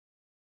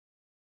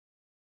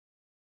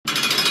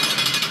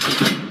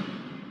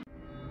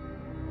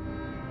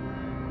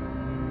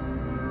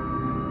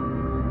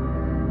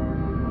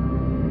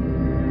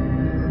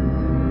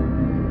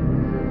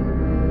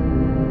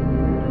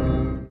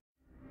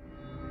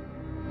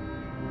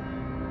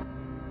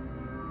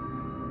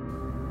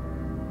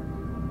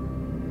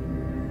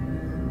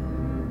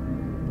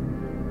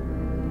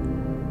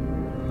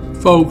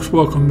Folks,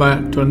 welcome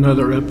back to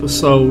another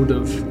episode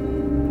of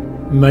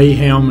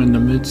Mayhem in the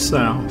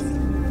Mid-South.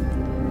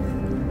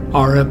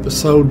 Our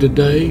episode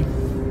today,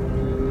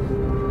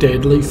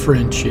 Deadly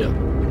Friendship.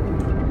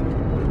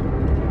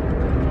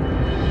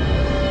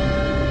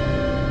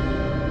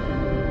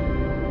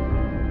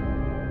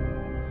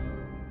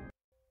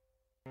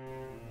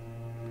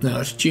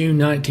 Now it's June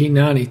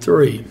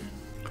 1993,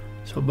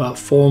 so about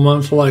 4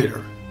 months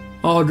later.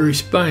 Audrey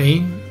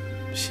Spain,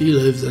 she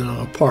lives in an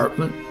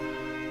apartment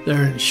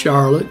there in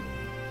Charlotte,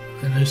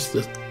 and it's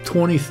the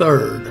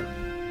 23rd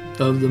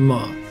of the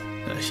month.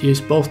 Now, she's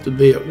supposed to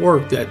be at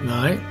work that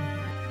night,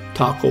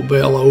 Taco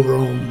Bell over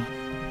on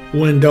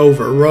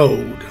Wendover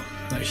Road.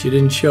 Now, she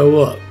didn't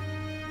show up.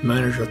 The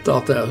manager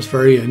thought that was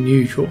very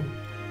unusual,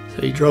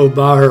 so he drove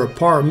by her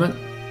apartment,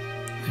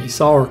 and he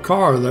saw her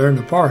car there in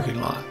the parking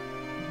lot.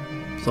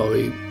 So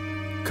he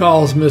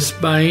calls Miss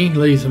Spain,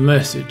 leaves a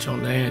message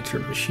on the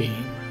answering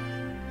machine.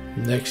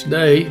 The next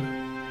day,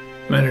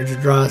 manager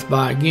drives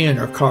by again,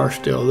 her car's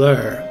still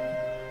there.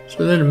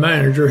 So then the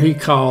manager, he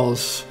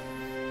calls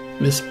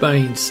Miss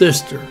Spain's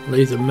sister,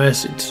 leaves a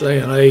message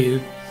saying, "Hey,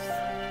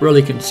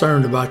 really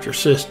concerned about your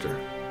sister."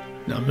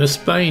 Now, Miss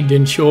Spain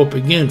didn't show up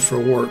again for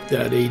work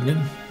that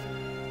evening.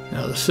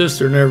 Now, the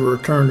sister never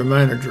returned the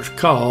manager's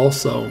call,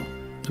 so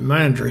the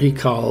manager, he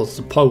calls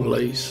the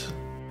police.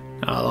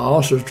 Now, the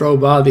officers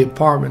drove by the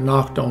apartment,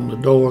 knocked on the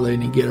door. They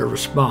didn't get a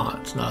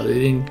response. Now, they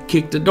didn't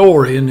kick the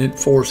door in and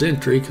force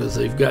entry because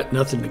they've got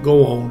nothing to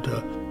go on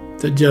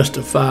to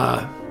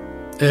justify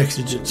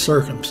exigent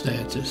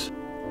circumstances.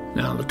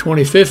 Now, on the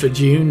 25th of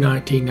June,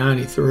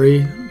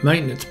 1993,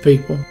 maintenance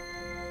people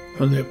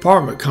from the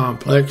apartment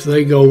complex,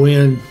 they go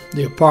in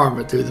the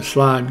apartment through the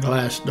sliding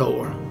glass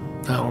door.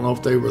 I don't know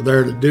if they were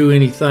there to do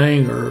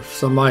anything or if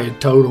somebody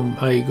had told them,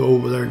 "Hey, go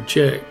over there and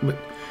check." But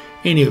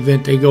any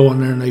event, they go in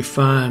there and they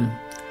find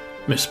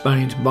Miss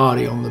Spain's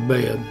body on the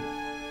bed.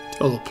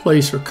 So the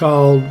police are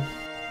called.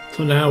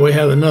 So now we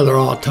have another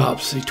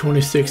autopsy,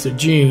 26th of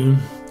June.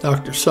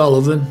 Dr.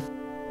 Sullivan,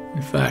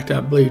 in fact, I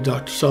believe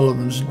Dr.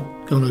 Sullivan's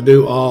going to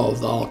do all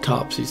of the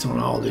autopsies on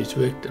all these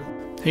victims.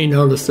 He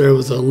noticed there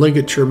was a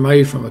ligature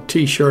made from a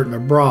t-shirt and a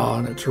bra,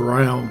 and it's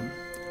around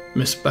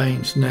Miss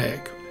Spain's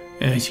neck.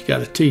 And she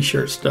got a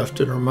t-shirt stuffed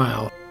in her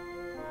mouth.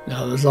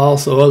 Now there's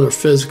also other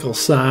physical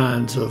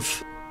signs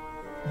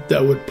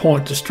that would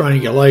point to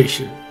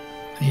strangulation.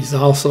 He's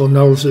also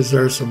notices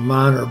there's some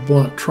minor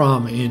blunt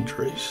trauma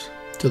injuries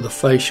to the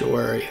facial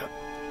area.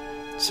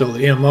 So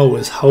the MO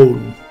is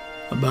holding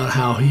about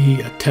how he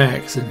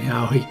attacks and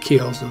how he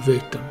kills the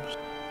victims.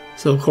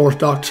 So of course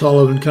Dr.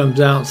 Sullivan comes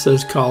out and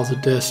says cause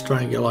of death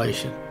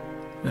strangulation.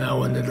 Now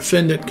when the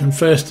defendant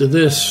confessed to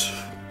this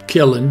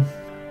killing,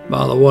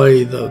 by the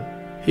way,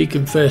 he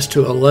confessed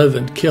to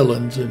 11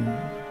 killings and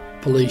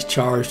police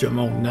charged him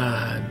on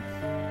 9.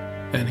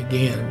 And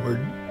again, we're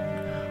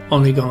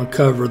only going to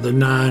cover the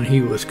 9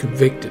 he was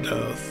convicted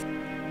of.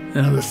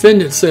 Now, the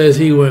defendant says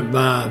he went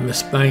by Miss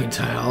Spain's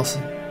house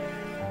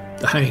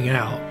to hang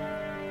out.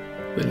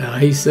 But now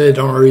he said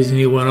the only reason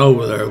he went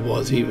over there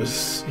was he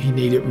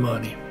needed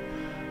money.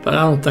 But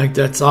I don't think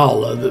that's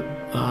all of it.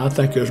 I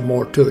think there's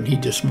more to it. He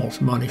just wants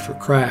money for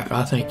crack.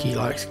 I think he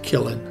likes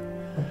killing.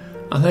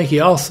 I think he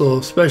also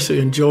especially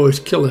enjoys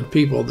killing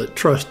people that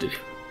trusted him.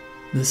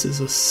 This is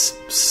a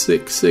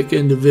sick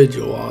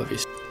individual,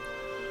 obviously.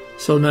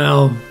 So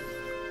now,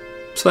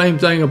 same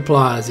thing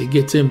applies. He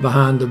gets in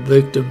behind the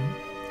victim,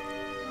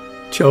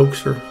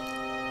 chokes her.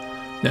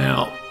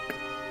 Now,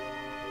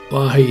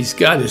 while he's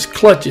got his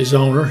clutches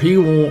on her, he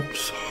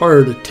wants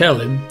her to tell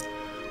him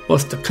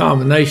what's the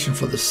combination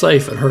for the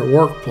safe at her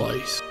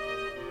workplace.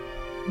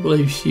 I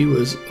believe she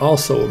was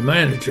also a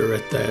manager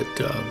at that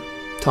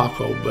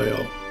Taco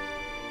Bell,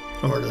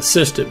 or an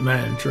assistant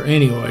manager.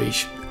 Anyway,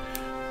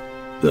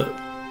 the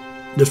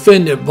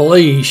defendant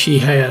believes she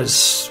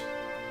has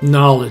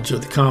knowledge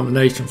of the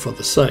combination for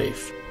the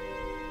safe.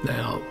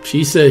 Now,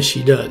 she says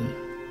she doesn't.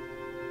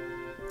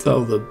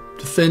 So the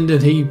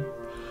defendant, he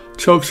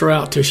chokes her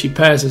out till she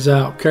passes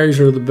out, carries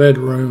her to the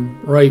bedroom,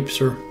 rapes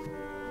her.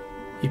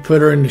 He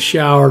put her in the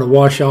shower to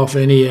wash off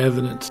any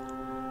evidence.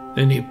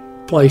 Then he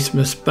placed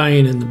Miss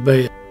Spain in the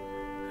bed,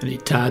 and he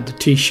tied the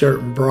t-shirt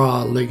and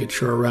bra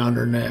ligature around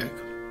her neck.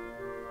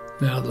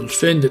 Now, the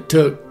defendant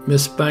took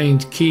Miss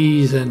Spain's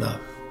keys and a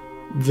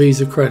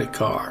Visa credit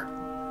card.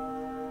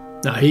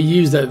 Now, he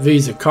used that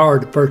Visa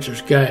card to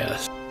purchase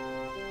gas.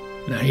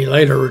 Now, he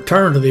later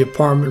returned to the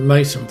apartment and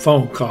made some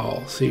phone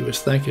calls. He was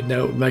thinking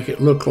that would make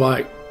it look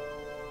like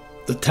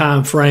the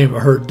time frame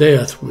of her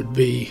death would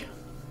be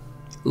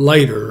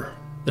later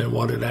than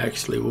what it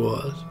actually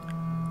was.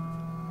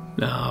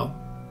 Now,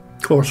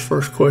 of course,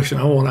 first question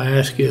I want to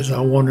ask is,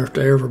 I wonder if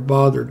they ever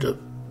bothered to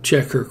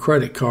check her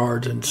credit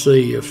cards and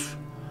see if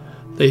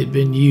they had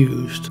been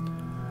used.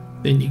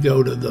 Then you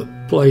go to the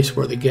place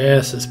where the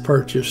gas is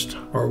purchased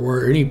or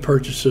where any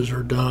purchases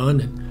are done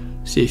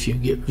and see if you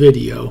can get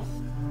video.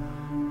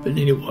 But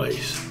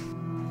anyways,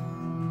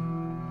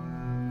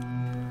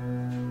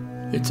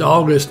 it's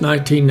August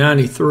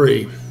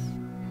 1993.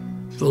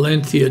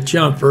 Valencia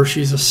Jumper.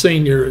 She's a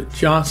senior at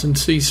Johnson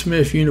C.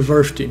 Smith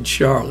University in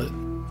Charlotte.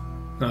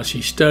 Now,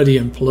 she's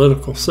studying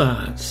political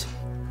science.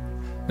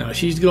 Now,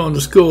 she's going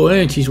to school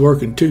and she's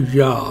working 2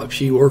 jobs.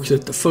 She works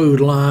at the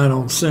food line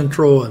on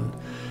Central, and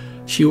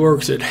she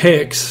works at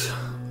Hex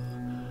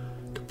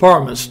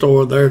department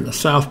store there in the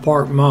South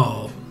Park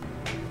Mall.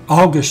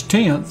 August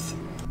 10th.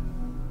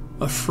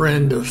 A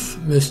friend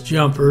of Miss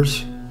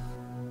Jumper's,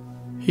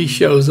 he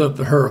shows up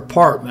at her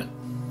apartment.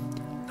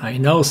 Now, he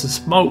notices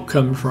smoke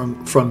coming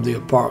from the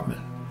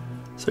apartment.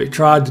 So he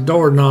tried the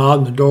doorknob,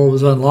 and the door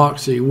was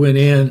unlocked, so he went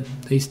in.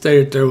 He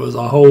stated there was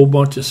a whole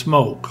bunch of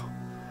smoke.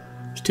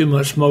 It was too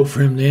much smoke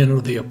for him to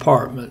enter the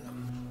apartment.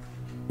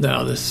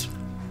 Now, this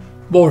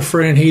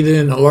boyfriend, he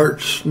then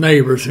alerts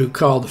neighbors who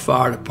call the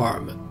fire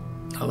department.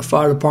 Now, the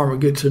fire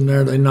department gets in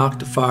there, they knock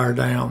the fire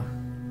down.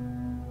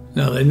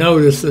 Now, they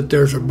notice that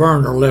there's a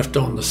burner left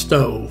on the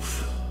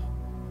stove.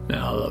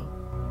 Now,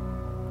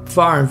 the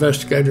fire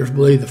investigators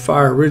believe the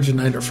fire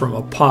originated from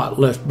a pot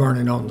left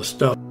burning on the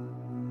stove.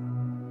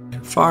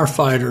 And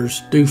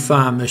firefighters do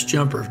find Miss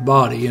Jumper's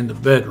body in the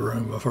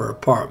bedroom of her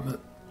apartment.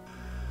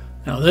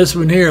 Now, this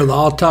one here, the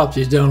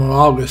autopsy is done on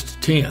August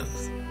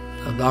 10th.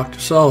 Now, Dr.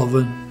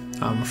 Sullivan,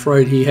 I'm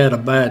afraid he had a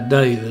bad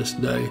day this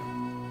day.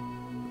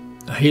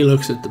 Now, he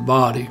looks at the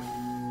body.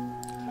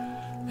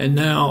 And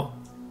now,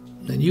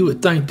 and you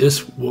would think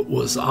this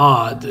was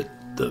odd, that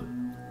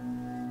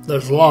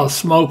there's a lot of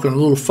smoke and a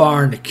little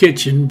fire in the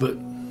kitchen, but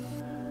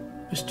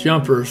Miss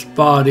Jumper's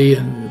body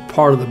and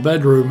part of the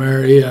bedroom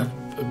area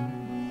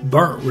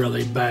burnt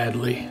really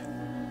badly.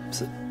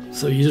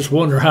 So you just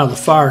wonder how the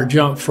fire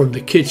jumped from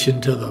the kitchen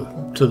to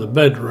the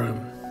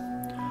bedroom.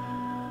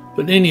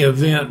 But in any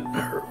event,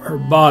 her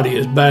body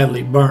is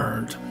badly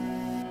burned.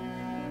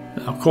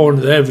 Now,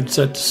 according to the evidence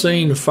at the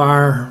scene, the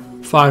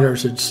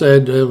firefighters had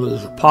said there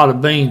was a pot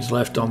of beans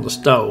left on the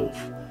stove.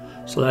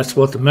 So that's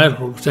what the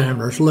medical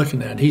examiner is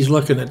looking at. He's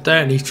looking at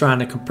that and he's trying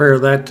to compare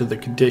that to the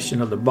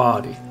condition of the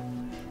body.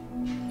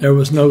 There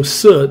was no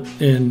soot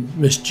in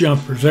Miss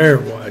Jumper's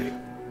airway.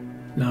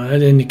 Now,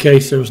 that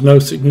indicates there was no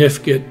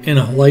significant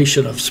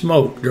inhalation of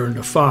smoke during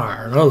the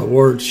fire. In other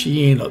words,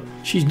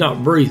 she's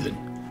not breathing.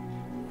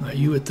 Now,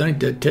 you would think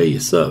that'd tell you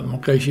something.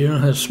 Okay, she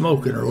don't have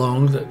smoke in her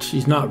lungs, that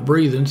she's not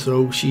breathing,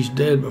 so she's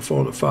dead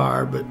before the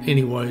fire. But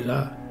anyways,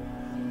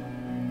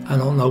 I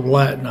don't know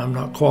Latin. I'm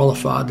not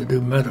qualified to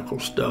do medical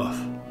stuff.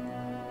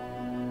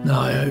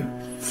 Now, it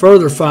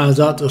further finds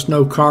out there's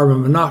no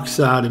carbon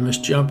monoxide in Miss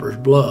Jumper's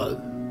blood.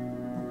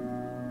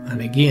 And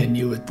again,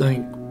 you would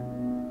think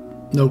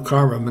no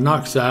carbon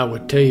monoxide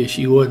would tell you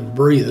she wasn't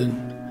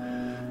breathing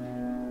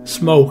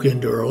smoke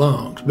into her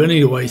lungs. But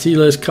anyways, he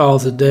lists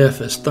cause of death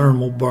as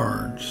thermal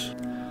burns.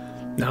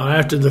 Now,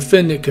 after the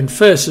defendant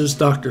confesses,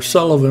 Dr.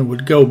 Sullivan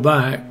would go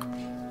back,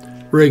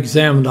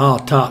 re-examine the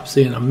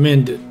autopsy, and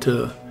amend it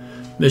to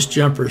Miss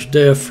Jumper's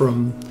death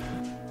from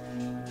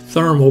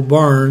thermal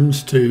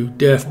burns to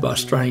death by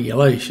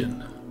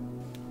strangulation.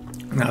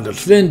 Now, the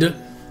defendant,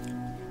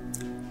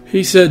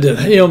 he said that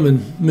him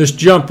and Miss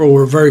Jumper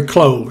were very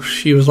close.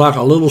 She was like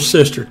a little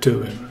sister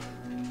to him.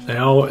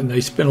 They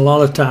spent a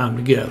lot of time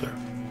together.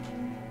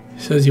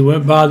 He says he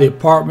went by the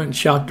apartment and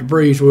shot the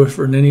breeze with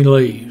her, and then he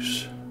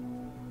leaves.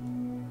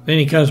 Then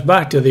he comes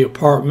back to the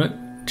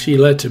apartment. She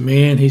lets him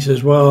in. He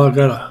says, well, I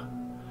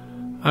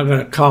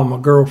gotta call my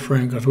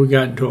girlfriend because we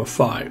got into a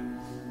fight.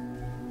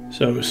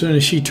 So as soon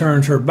as she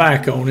turns her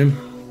back on him,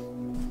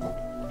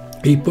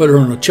 he put her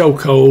in a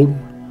chokehold,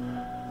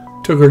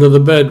 took her to the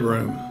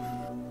bedroom.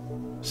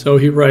 So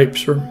he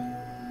rapes her.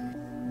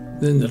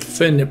 Then the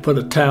defendant put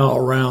a towel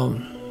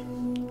around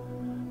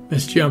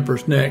Miss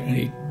Jumper's neck and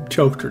he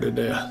choked her to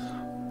death.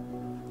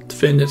 The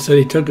defendant said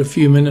he took a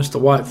few minutes to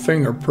wipe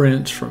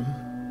fingerprints from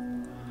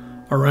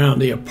around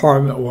the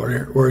apartment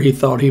where he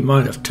thought he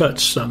might have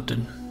touched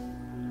something.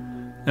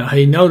 Now,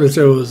 he noticed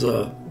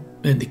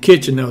in the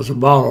kitchen there was a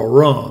bottle of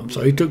rum.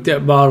 So he took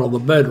that bottle to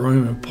the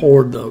bedroom and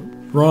poured the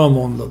rum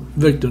on the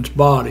victim's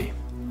body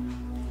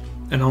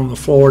and on the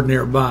floor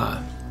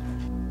nearby.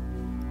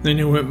 Then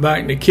he went back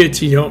in the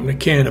kitchen, he opened a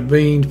can of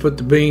beans, put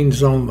the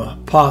beans on the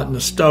pot in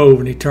the stove,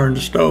 and he turned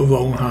the stove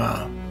on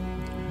high.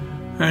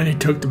 And he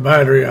took the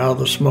battery out of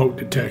the smoke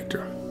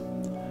detector.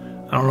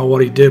 I don't know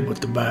what he did with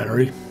the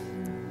battery,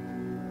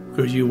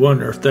 because you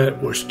wonder if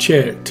that was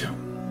checked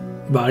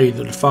by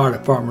either the fire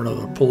department or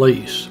the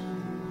police.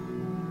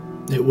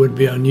 It would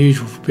be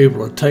unusual for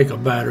people to take a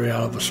battery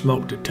out of a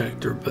smoke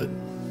detector, but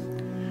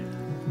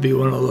it'd be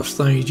one of those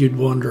things you'd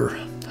wonder,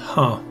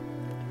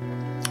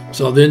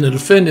 So then the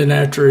defendant,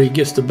 after he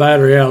gets the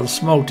battery out of the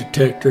smoke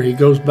detector, he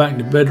goes back in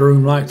the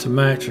bedroom, lights a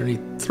match, and he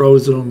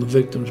throws it on the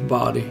victim's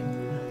body,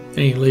 and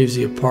he leaves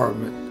the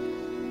apartment.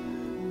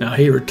 Now,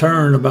 he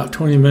returned about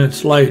 20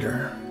 minutes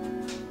later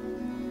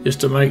just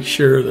to make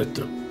sure that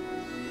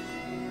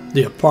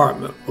the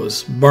apartment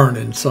was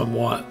burning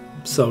somewhat.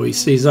 So he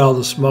sees all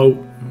the smoke,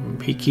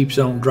 he keeps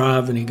on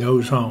driving, he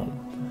goes home.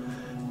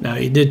 Now,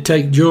 he did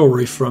take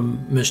jewelry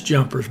from Miss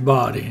Jumper's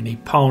body, and he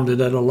pawned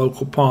it at a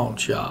local pawn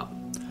shop.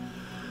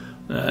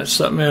 That's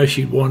something else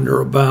you'd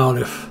wonder about,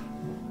 if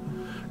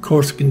Of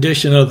course, the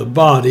condition of the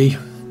body,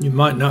 you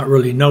might not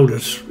really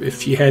notice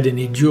if she had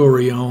any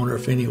jewelry on or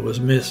if any was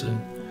missing.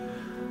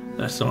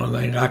 That's the only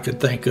thing I could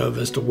think of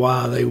as to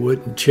why they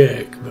wouldn't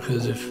check,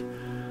 because if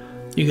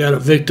you got a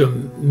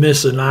victim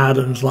missing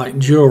items like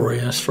jewelry,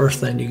 that's the first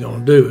thing you're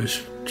going to do is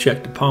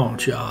check the pawn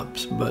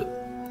shops, but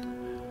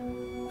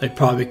they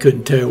probably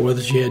couldn't tell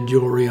whether she had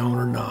jewelry on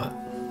or not.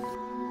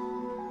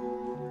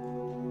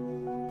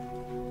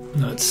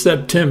 Now, it's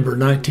September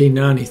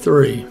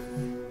 1993.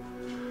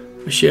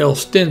 Michelle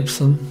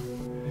Stimson,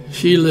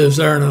 she lives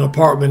there in an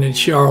apartment in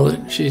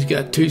Charlotte. She's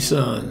got 2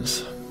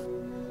 sons.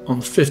 On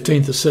the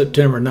 15th of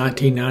September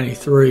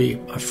 1993,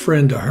 a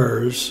friend of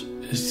hers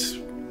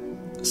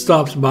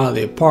stops by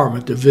the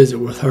apartment to visit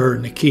with her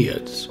and the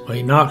kids. Well,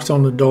 he knocks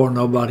on the door,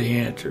 nobody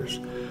answers.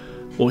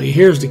 Well, he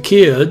hears the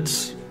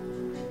kids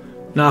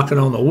knocking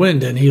on the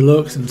window, and he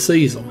looks and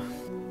sees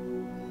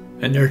them.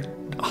 And they're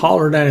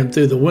hollering at him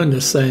through the window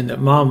saying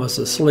that Mama's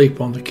asleep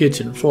on the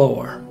kitchen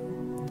floor.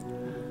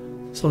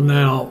 So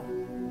now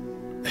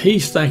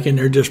he's thinking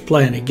they're just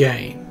playing a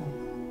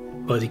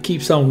game, but he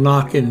keeps on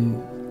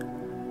knocking.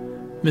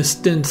 Miss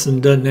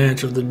Stinson doesn't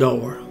answer the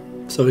door.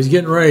 So he's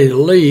getting ready to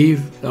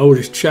leave. The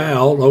oldest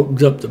child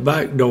opens up the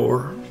back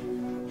door,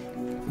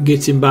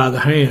 gets him by the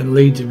hand,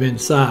 leads him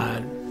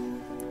inside.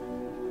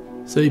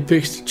 So he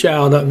picks the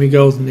child up and he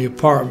goes in the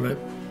apartment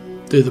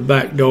through the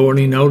back door, and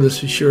he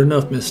notices, sure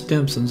enough, Miss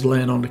Stimson's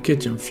laying on the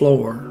kitchen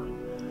floor.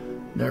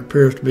 There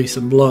appears to be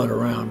some blood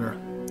around her.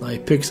 Now he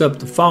picks up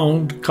the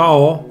phone to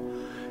call.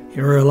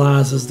 He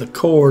realizes the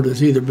cord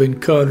has either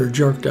been cut or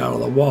jerked out of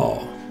the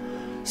wall.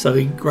 So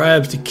he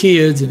grabs the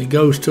kids and he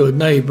goes to a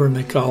neighbor, and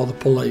they call the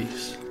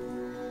police.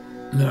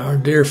 Now our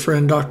dear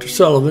friend Dr.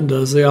 Sullivan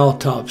does the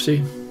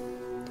autopsy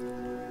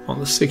on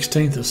the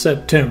 16th of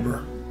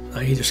September.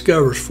 Now he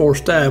discovers 4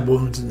 stab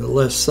wounds in the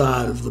left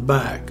side of the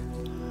back.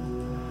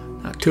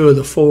 Now 2 of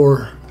the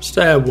 4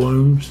 stab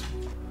wounds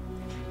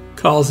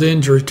caused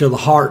injury to the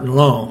heart and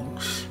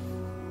lungs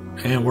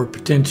and were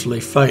potentially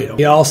fatal.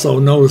 He also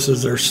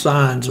notices there's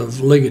signs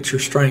of ligature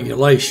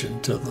strangulation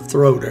to the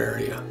throat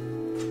area.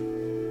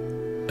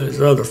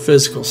 There's other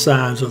physical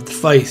signs of the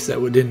face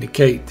that would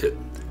indicate that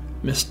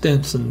Miss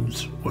Stimson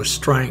was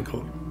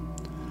strangled.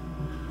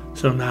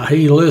 So now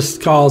he lists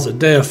cause of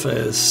death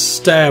as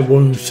stab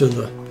wounds to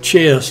the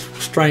chest,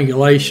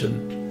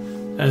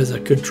 strangulation as a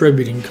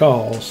contributing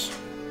cause.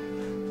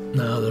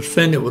 Now the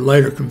defendant would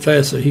later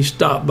confess that he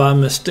stopped by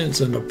Miss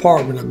Stinson's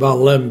apartment at about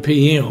 11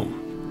 p.m.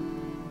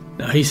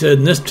 Now he said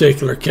in this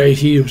particular case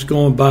he was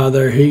going by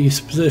there, he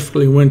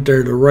specifically went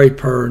there to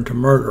rape her and to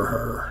murder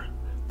her.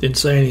 Didn't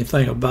say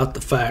anything about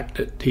the fact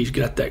that he's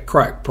got that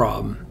crack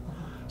problem.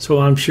 So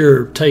I'm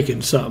sure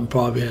taking something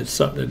probably had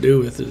something to do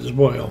with it as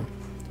well.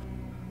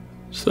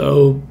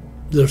 So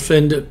the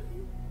defendant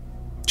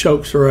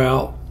chokes her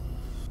out,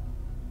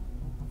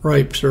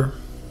 rapes her,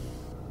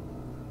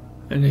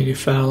 and then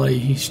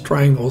he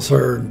strangles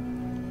her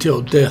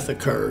until death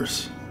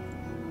occurs.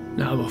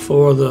 Now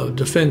before the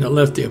defendant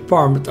left the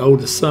apartment, the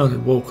oldest son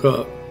had woke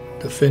up.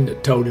 The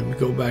defendant told him to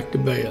go back to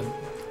bed.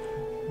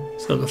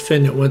 So the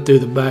defendant went through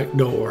the back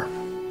door.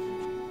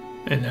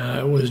 And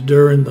it was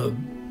during the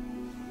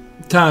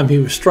time he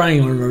was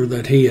strangling her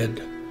that he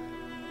had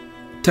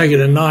taken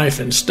a knife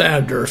and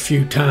stabbed her a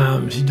few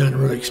times. He doesn't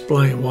really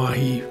explain why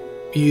he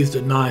used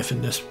a knife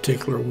in this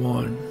particular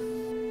one.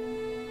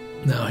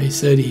 Now he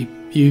said he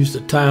used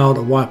a towel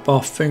to wipe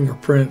off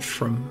fingerprints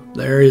from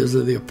the areas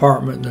of the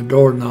apartment and the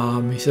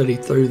doorknob. He said he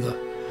threw the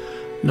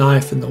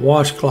knife and the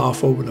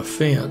washcloth over the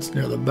fence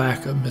near the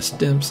back of Miss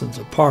Stimson's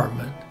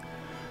apartment.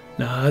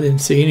 Now, I didn't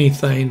see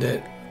anything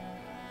that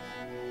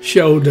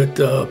showed that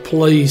the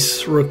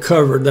police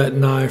recovered that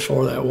knife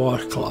or that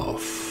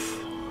washcloth.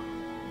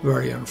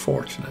 Very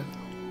unfortunate.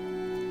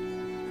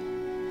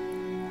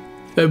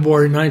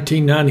 February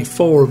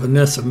 1994,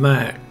 Vanessa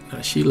Mack.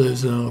 Now, she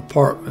lives in an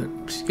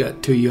apartment. She's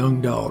got 2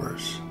 young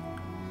daughters.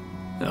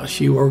 Now,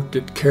 she worked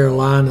at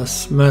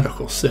Carolinas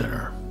Medical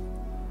Center.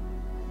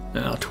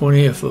 Now,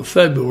 20th of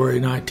February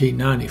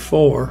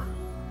 1994,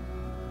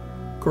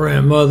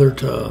 grandmother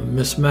to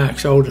Miss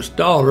Mack's oldest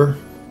daughter,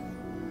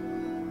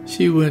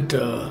 she went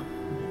to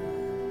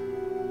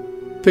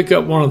pick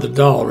up one of the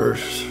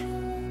daughters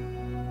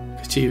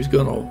because she was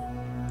going to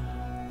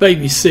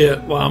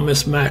babysit while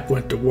Miss Mack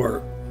went to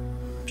work.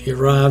 She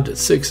arrived at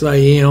 6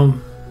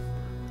 a.m.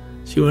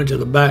 She went to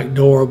the back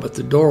door, but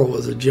the door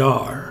was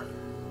ajar.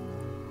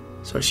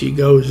 So she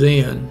goes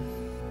in.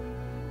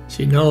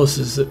 She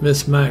notices that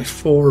Miss Mack's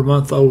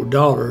 4-month-old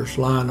daughter is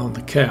lying on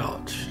the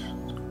couch,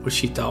 which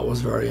she thought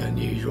was very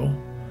unusual.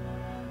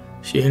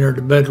 She entered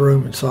the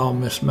bedroom and saw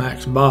Miss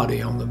Mack's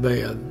body on the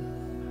bed.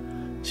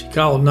 She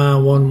called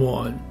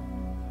 911.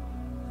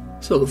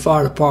 So the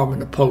fire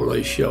department and the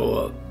police show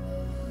up.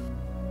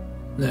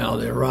 Now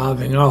the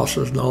arriving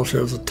officers noticed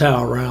there was a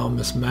towel around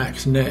Miss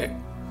Mack's neck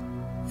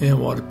and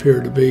what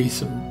appeared to be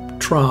some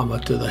trauma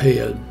to the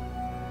head.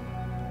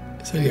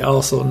 So he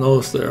also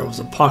noticed there was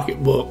a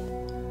pocketbook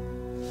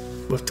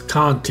with the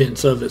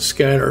contents of it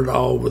scattered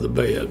all over the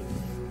bed.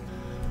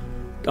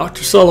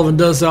 Dr. Sullivan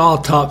does the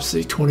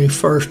autopsy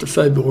 21st of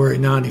February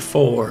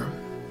 94.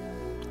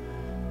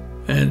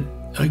 And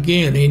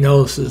again, he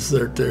notices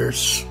that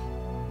there's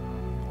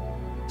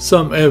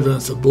some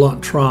evidence of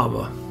blunt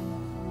trauma,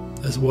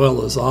 as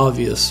well as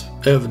obvious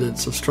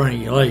evidence of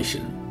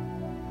strangulation.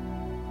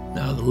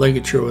 Now, the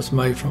ligature was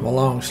made from a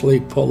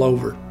long-sleeve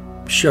pullover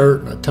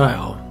shirt and a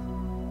towel.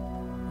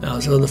 Now,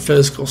 there's other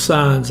physical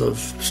signs of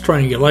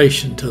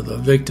strangulation to the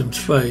victim's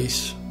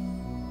face,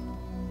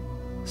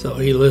 so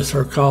he lists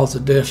her cause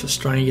of death as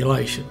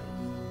strangulation.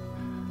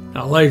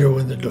 Now, later,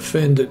 when the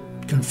defendant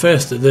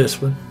confessed to this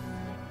one,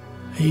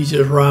 he's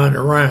just riding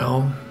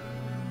around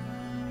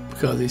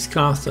because he's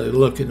constantly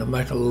looking to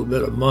make a little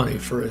bit of money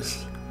for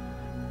his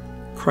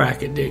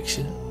crack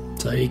addiction.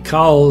 So he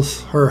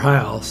calls her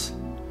house.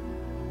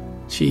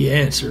 She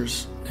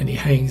answers, and he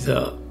hangs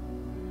up.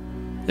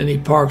 Then he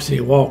parks and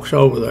he walks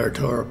over there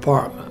to her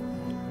apartment.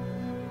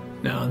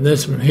 Now, in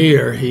this one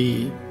here,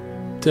 he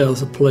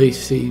tells the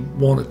police he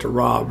wanted to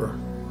rob her,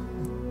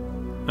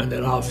 and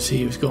that obviously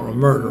he was going to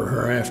murder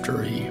her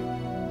after he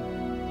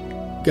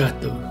got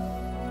the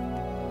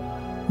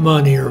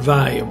money or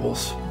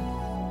valuables.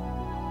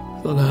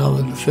 So now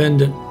the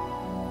defendant,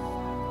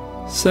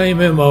 same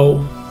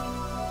MO,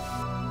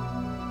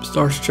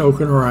 starts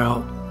choking her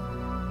out.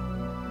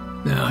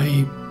 Now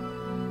he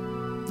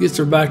gets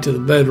her back to the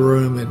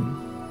bedroom, and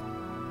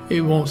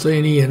he wants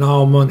any and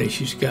all money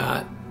she's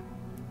got.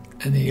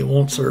 And then he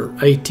wants her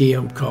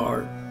ATM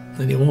card.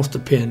 And he wants the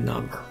PIN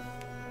number.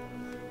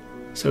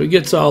 So he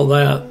gets all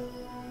that.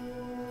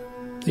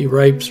 He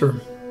rapes her.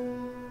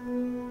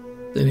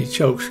 Then he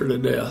chokes her to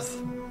death.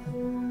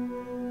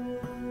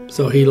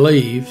 So he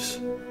leaves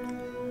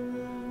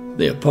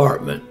the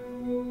apartment.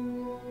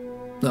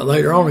 Now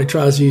later on he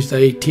tries to use the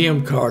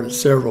ATM card at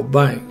several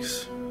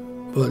banks,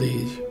 but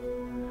he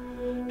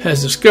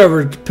has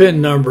discovered the PIN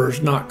number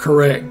is not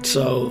correct,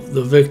 so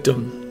the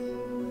victim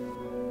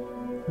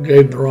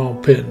gave him the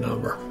wrong PIN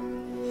number.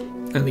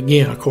 And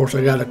again, of course,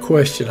 I got a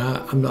question.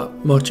 I'm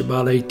not much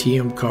about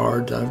ATM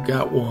cards. I've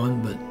got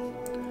one, but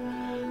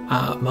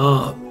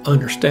my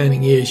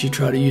understanding is you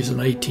try to use an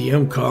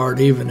ATM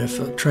card, even if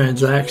a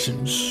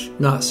transaction's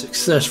not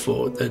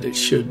successful, that it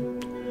should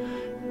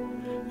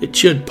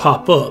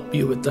pop up,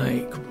 you would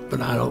think.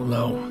 But I don't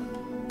know,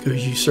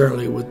 because you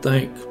certainly would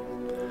think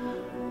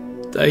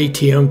the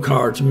ATM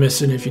card's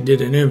missing if you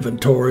did an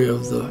inventory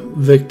of the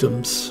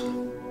victim's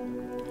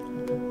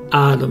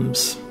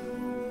items.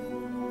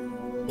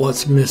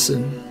 What's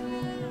missing?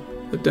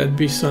 But that'd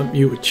be something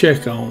you would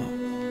check on.